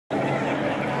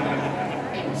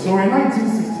So in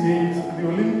 1968, the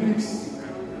Olympics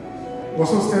was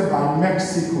hosted by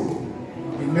Mexico,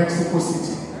 in Mexico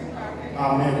City.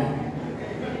 Amen.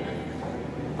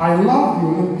 I love the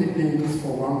Olympic Games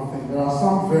for one thing. There are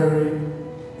some very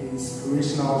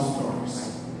inspirational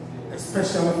stories,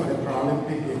 especially for the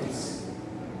Paralympic Games.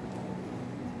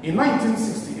 In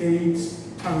 1968,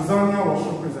 Tanzania was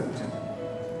represented.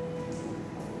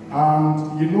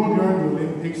 And you know, during the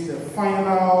Olympics, the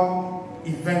final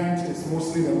event is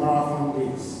mostly the marathon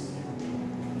race.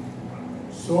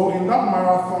 So in that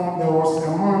marathon, there was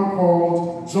a man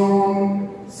called John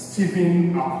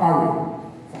Stephen Akwari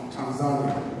from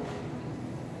Tanzania.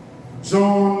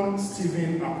 John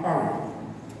Stephen Akwari.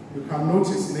 You can note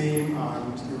his name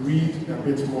and read a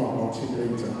bit more about him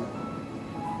later.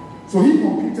 So he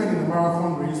competed in the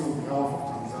marathon race on behalf of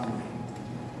Tanzania.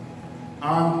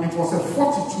 And it was a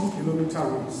 42-kilometer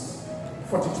race.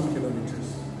 42 kilometers.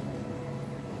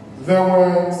 There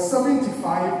were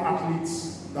 75 athletes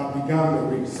that began the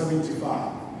race.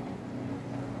 75.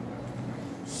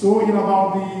 So in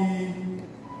about the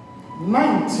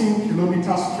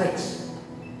 19-kilometer stretch,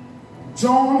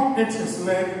 John hit his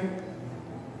leg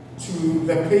to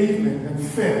the pavement and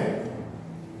fell.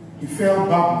 He fell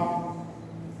badly,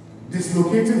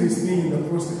 dislocated his knee in the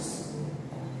process.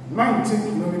 19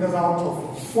 kilometers out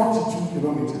of 42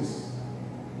 kilometers.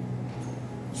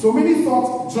 So many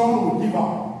thought John would give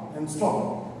up and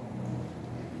stop.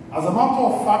 As a matter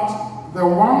of fact, the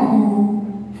one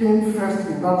who came first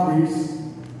in that race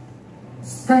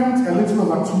spent a little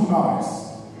over 2 hours.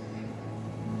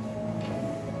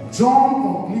 John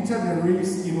completed the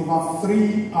race in over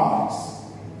 3 hours.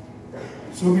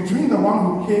 So between the one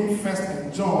who came first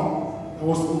and John, there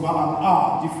was over an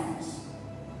hour difference.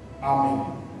 Amen.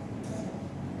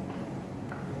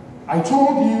 I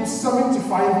told you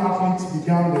 75 athletes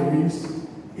began the race.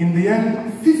 In the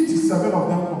end, 57 of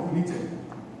them completed,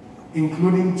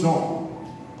 including John.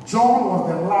 John was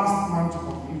the last man to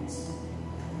complete.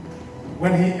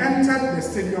 When he entered the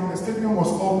stadium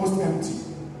was almost empty.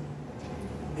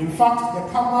 In fact, the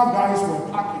camera guys were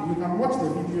parking. You can watch the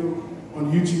video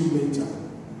on YouTube later.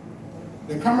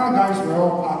 The camera guys were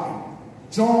all parking.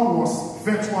 John was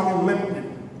virtually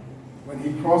limping when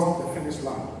he crossed the finish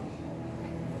line.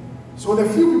 So the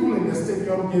few people in the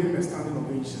stadium gave him a standing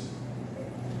ovation.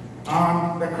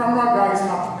 And the camera guys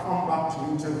had to come back to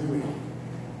interview him.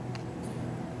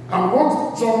 And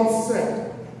what John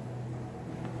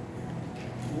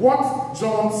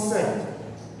said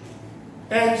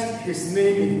etched his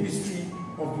name in the history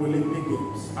of the Olympic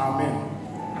Games. Amen.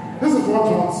 This is what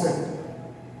John said.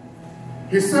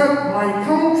 He said, "My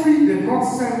country did not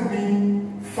send me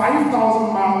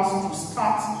 5,000 miles to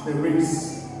start the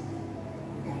race.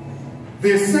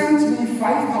 They sent me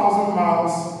 5,000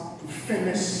 miles to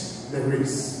finish the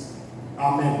race."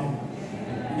 Amen.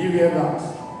 Did you hear that?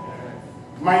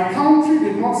 My country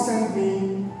did not send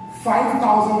me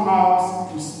 5,000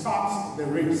 miles to start the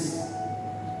race.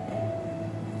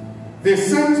 They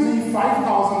sent me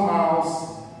 5,000 miles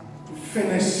to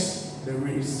finish the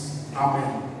race.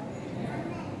 Amen.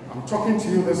 I'm talking to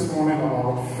you this morning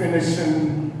about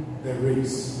finishing the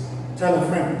race. Tell a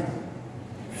friend,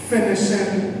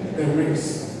 finishing the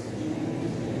race.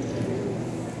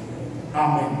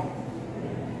 Amen.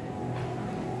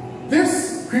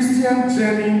 This Christian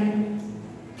journey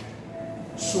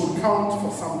should count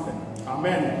for something.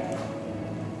 Amen.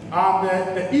 And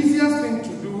the easiest thing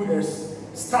to do is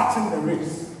starting the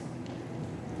race.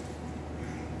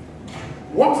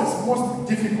 What is most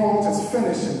difficult is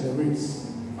finishing the race.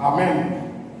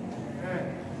 Amen.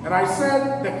 And I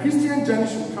said the Christian journey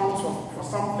should count for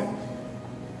something.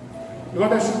 Because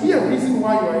there should be a reason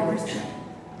why you are a Christian.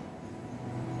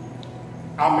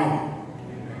 Amen.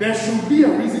 There should be a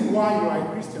reason why you are a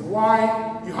Christian.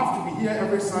 Why you have to be here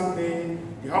every Sunday.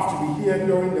 You have to be here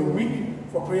during the week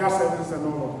for prayer services and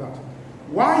all of that.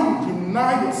 Why you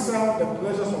deny yourself the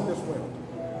pleasures of this world.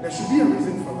 There should be a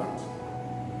reason for that.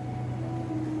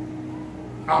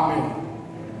 Amen.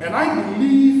 And I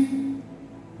believe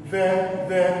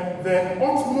the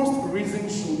utmost reason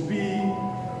should be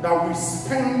that we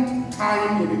spend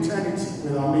time in eternity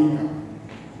with our Maker.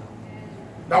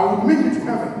 That will make it to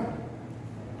heaven.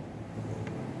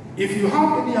 If you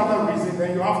have any other reason,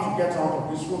 then you have to get out of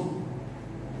this room.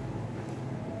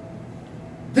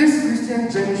 This Christian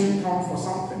journey should count for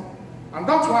something. And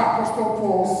that's why Apostle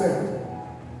Paul said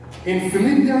in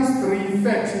Philippians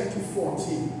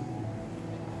 3:13-14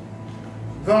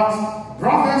 that,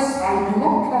 brothers, I do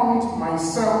not count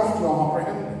myself to have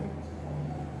apprehended.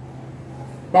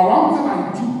 But one thing I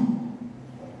do,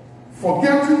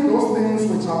 forgetting those things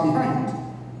which are behind,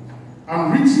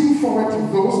 and reaching forward to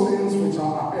those things which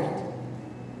are ahead.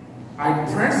 I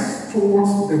press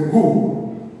towards the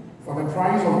goal for the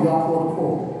prize of the upward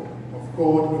call of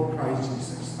God in Christ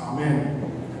Jesus.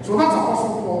 Amen. So that's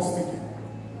Apostle Paul speaking.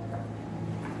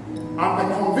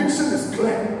 And the conviction is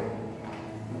clear.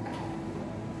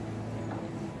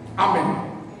 Amen.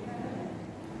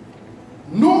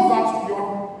 Know that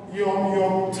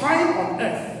your time on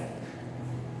earth,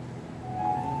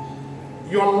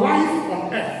 your life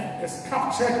on earth is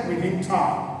captured within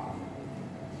time.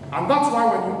 And that's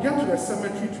why when you get to the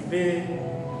cemetery today,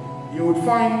 you would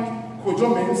find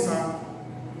Kojo Mensah,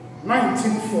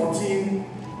 1914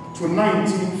 to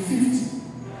 1950.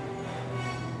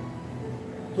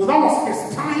 So that was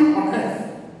his time on earth.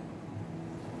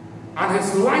 And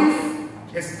his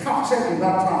life is captured in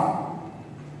that time.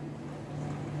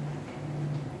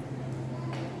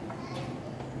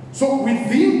 So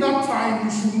within that time,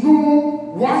 you should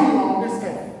know why you are on this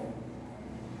earth.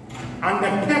 And the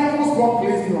purpose God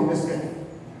placed you on this earth.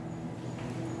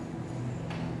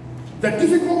 The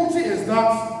difficulty is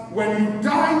that when you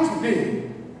die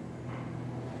today,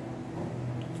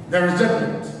 there is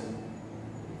judgment.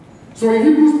 So in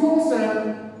Hebrews, Paul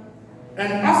said,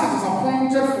 and as it is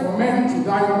appointed for men to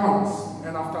die once,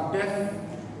 and after death,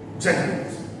 judgment.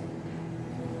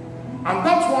 And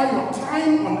that's why your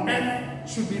time on earth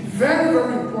should be very,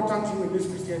 very important to you in this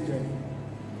Christian journey.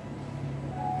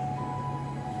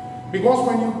 Because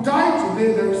when you die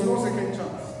today, there is no second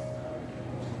chance.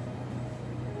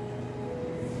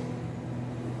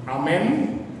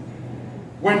 Amen.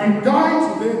 When you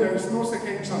die today, there is no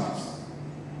second chance.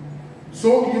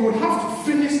 So you will have to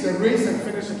finish the race and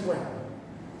finish it well.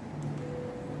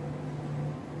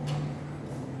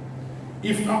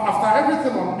 If after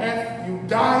everything on earth you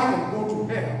die and go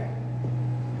to hell,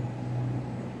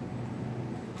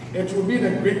 it will be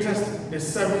the greatest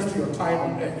disservice to your time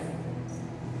on earth.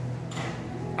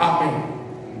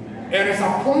 Amen. It is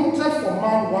appointed for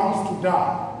man once to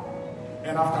die,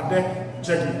 and after death,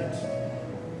 judgment.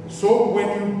 So when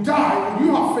you die,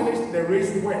 you have finished the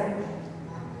race well.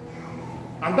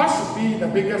 And that should be the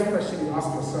biggest question you ask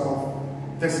yourself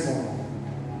this morning.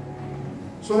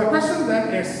 So the question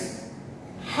then is,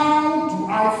 how do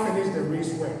I finish the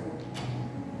race well?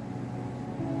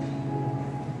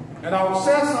 And I will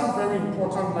share some very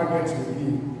important nuggets with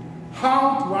you.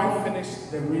 How do I finish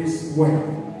the race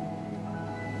well?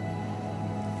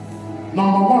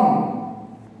 Number one,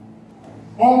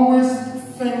 always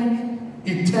think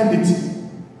eternity.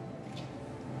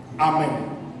 Amen.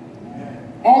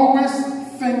 Always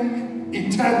think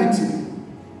eternity.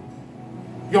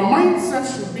 Your mindset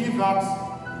should be that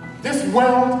this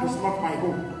world is not my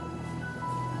home.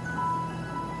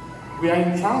 We are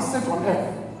in transit on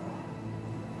earth.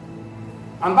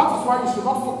 And that is why you should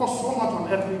not focus so much on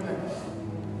earthly things.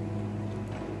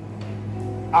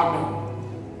 Amen.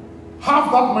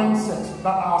 Have that mindset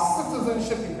that our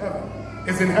citizenship in heaven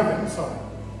is in heaven. Sorry.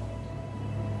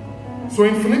 So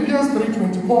in Philippians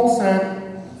 3:20, Paul said,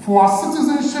 "For our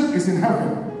citizenship is in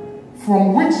heaven,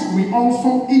 from which we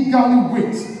also eagerly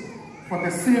wait for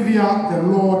the Savior, the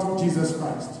Lord Jesus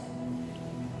Christ."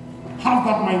 Have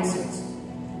that mindset.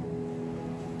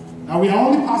 Now we are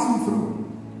only passing through.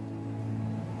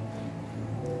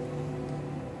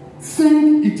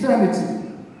 Think eternity.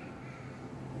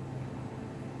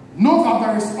 Know that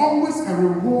there is always a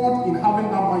reward in having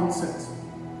that mindset.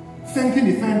 Thinking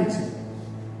eternity.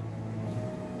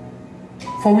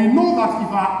 For we know that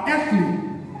if our earthly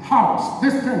house,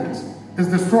 this tent, is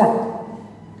destroyed,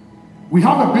 we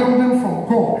have a building from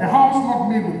God, a house not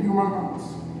made with human hands,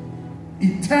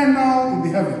 eternal in the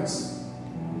heavens.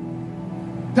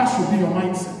 That should be your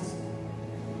mindset.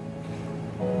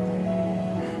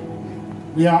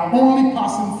 We are only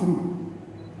passing through.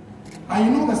 And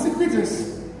you know the secret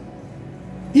is,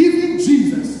 even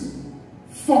Jesus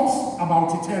thought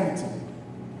about eternity.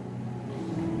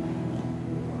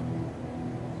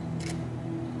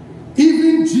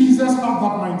 Even Jesus had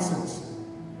that mindset.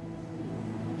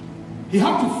 He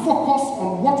had to focus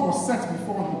on what was set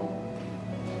before him.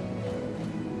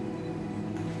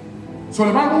 So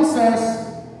the Bible says,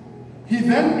 he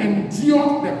then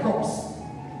endured the cross.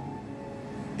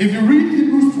 If you read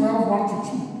Hebrews 12,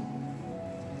 1-2,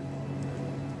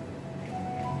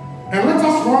 and let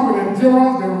us run with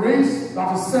endurance the race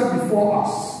that is set before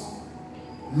us,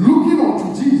 looking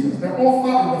unto Jesus, the author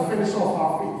and the finisher of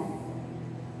our faith,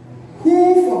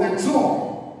 who for the joy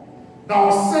that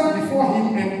was set before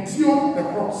him endured the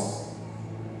cross,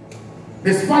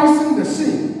 despising the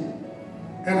shame,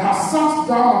 and has sat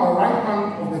down on the right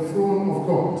hand of the throne of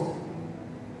God.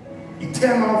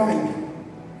 Eternal thinking.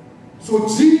 So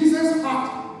Jesus had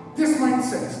this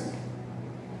mindset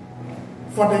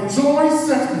For the joy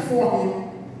set before him,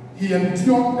 he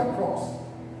endured the cross.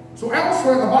 So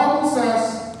elsewhere, the Bible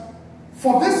says,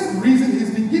 for this reason,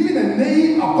 he's been given a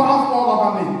name above all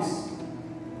other names.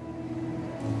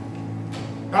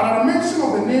 That at the mention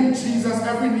of the name Jesus,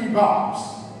 every knee bows.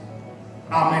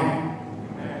 Amen.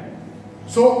 Amen.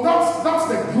 So that's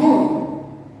the glory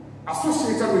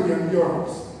associated with the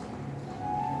endurance.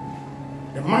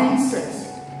 The mindset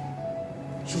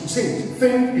should change.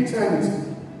 Think eternity.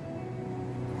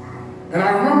 And I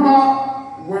remember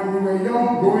when we were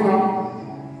young, growing up,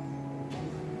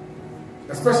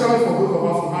 especially for those of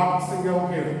us who have single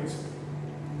parents,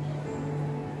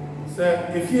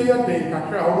 said, if you're a day, I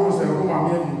always say, oh, I'm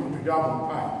here to job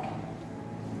pie.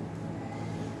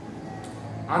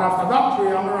 And after that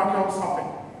prayer, miracles happen.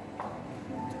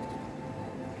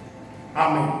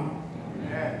 Amen.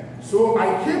 Yeah. So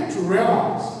I came to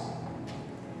realize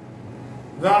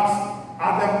that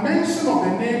at the mention of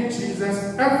the name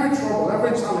Jesus, every trouble,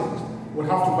 every challenge would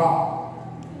have to bow.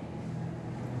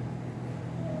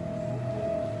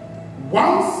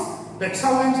 Once the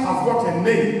challenge has got a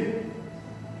name,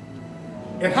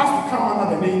 it has to come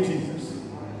under the name Jesus.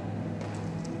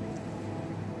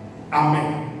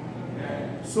 Amen.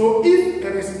 So if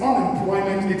there is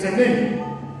unemployment, it's a name.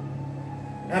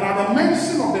 And at the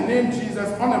mention of the name Jesus,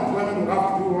 unemployment would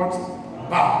have to do what?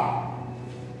 Bow.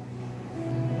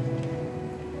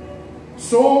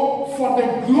 So for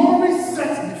the glory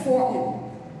set before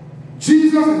him,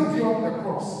 Jesus endured the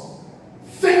cross.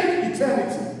 Think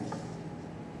eternity.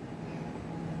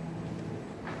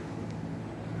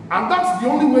 And that's the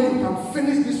only way you can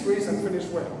finish this race and finish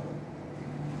well.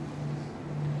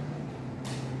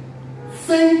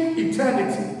 Think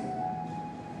eternity.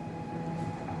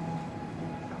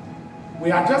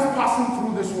 We are just passing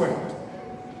through this world.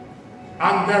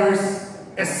 And there is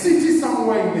a city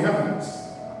somewhere in the heavens.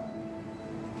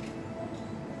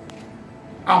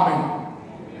 Amen.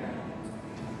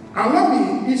 And let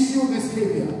me issue this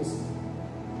caveat.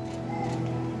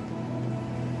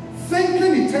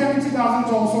 Thinking eternity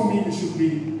doesn't also mean you should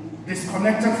be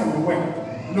disconnected from the world.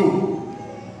 No.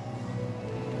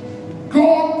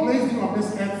 God placed you on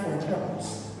this earth for a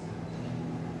purpose.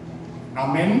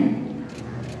 Amen.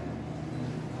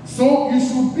 So you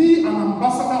should be an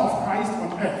ambassador of Christ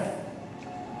on earth.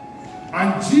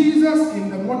 And Jesus in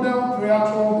the model prayer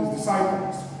told his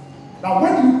disciples that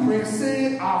when you pray,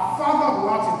 say, our Father who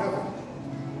art in heaven,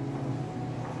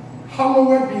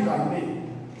 hallowed be thy name.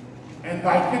 And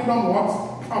thy kingdom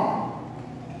what? Come.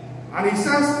 And he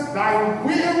says, thy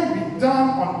will be done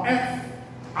on earth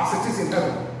as it is in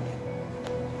heaven.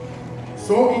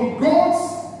 So in God's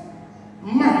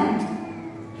mind,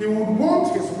 he would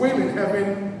want his will in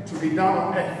heaven to be done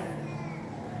on earth.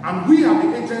 And we are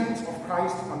the agents of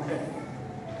Christ on earth.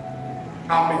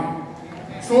 Amen.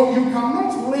 So you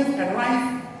cannot live a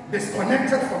life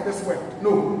disconnected from this world.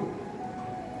 No.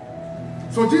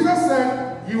 So Jesus said,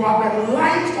 you are the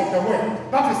light of the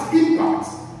world. That is impact.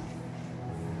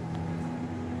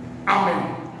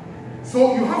 Amen.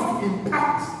 So you have to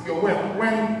impact your world.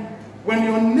 When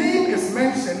your name is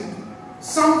mentioned,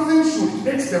 something should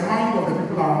hit the mind of the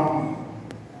people around you.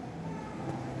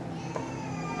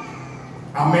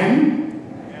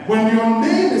 Amen. When your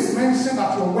name is mentioned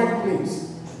at your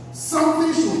workplace,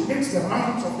 something should hit the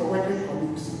minds of your working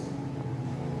colleagues.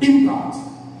 Impact.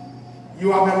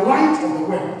 You are the light of the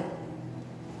world.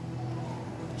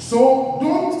 So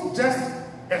don't just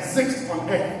exist on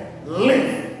earth.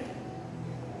 Live.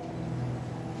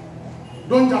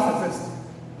 Don't just exist.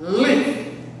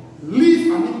 Live.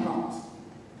 Leave an impact.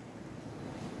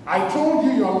 I told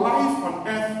you your life on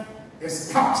earth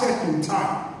is captured in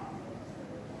time.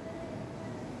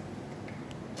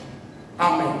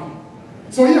 Amen.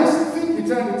 So yes, think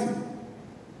eternity.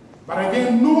 But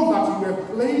again, know that you were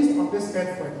placed on this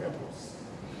earth for a purpose.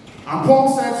 And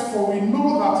Paul says, for we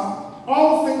know that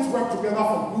all things work together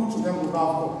for good to them who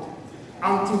love God,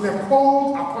 and to the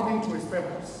called according to his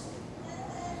purpose.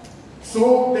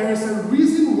 So there is a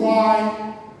reason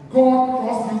why God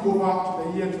crossed you over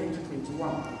to the year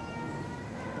 2021.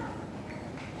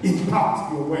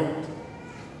 Impact your world.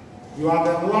 You are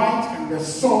the light and the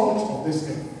salt of this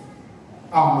earth.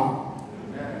 Amen.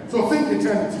 Amen. So think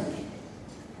eternity.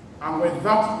 And with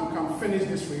that, you can finish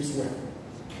this race well.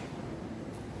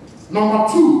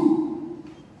 Number 2,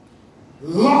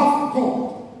 love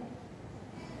God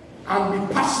and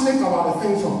be passionate about the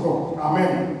things of God.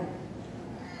 Amen.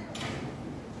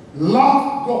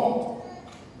 Love God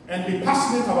and be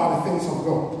passionate about the things of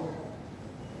God.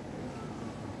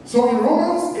 So in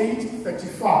Romans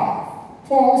 8:35,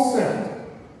 Paul said,